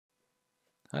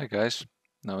Hi guys,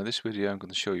 now in this video I'm going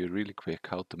to show you really quick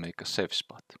how to make a safe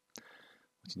spot.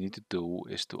 What you need to do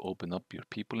is to open up your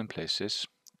people and places,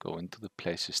 go into the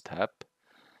places tab,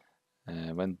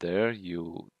 and when there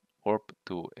you warp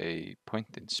to a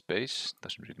point in space,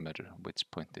 doesn't really matter which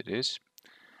point it is,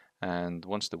 and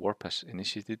once the warp has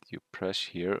initiated you press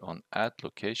here on add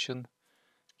location,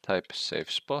 type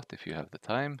safe spot if you have the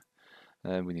time,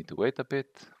 and we need to wait a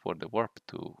bit for the warp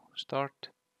to start.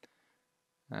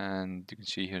 And you can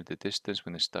see here the distance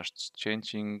when it starts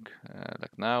changing,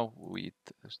 like now we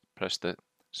press the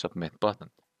submit button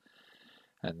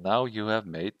and now you have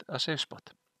made a safe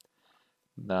spot.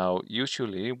 Now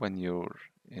usually when you're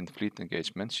in fleet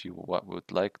engagements you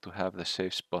would like to have the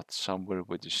safe spot somewhere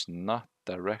which is not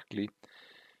directly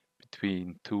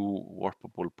between two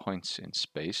warpable points in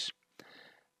space,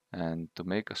 and to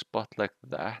make a spot like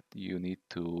that you need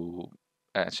to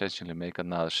essentially make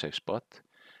another safe spot.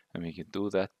 And we can do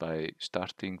that by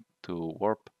starting to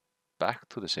warp back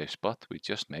to the safe spot we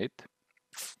just made.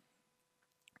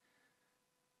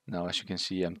 Now as you can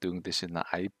see I'm doing this in an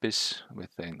IBIS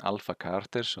with an alpha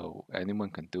character, so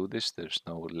anyone can do this. There's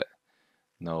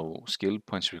no skill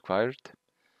points required.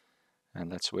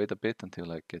 And let's wait a bit until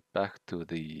I get back to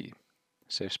the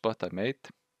safe spot I made.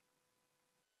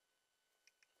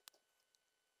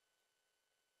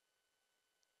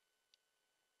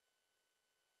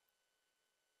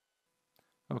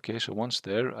 Okay, so once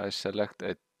there I select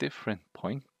a different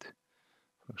point.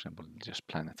 For example, just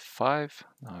planet 5.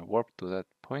 Now I warp to that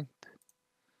point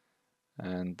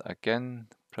and again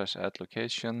press add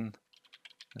location.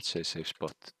 Let's say safe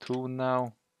spot 2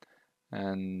 now,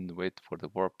 and wait for the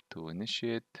warp to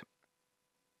initiate.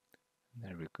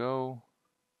 There we go.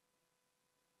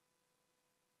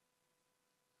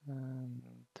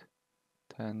 And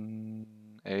 10,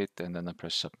 8, and then I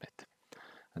press submit.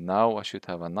 And now I should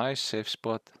have a nice safe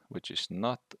spot which is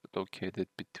not located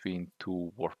between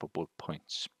two warpable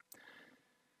points.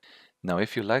 Now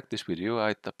if you like this video,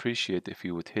 I'd appreciate if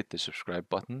you would hit the subscribe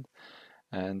button,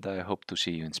 and I hope to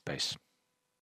see you in space.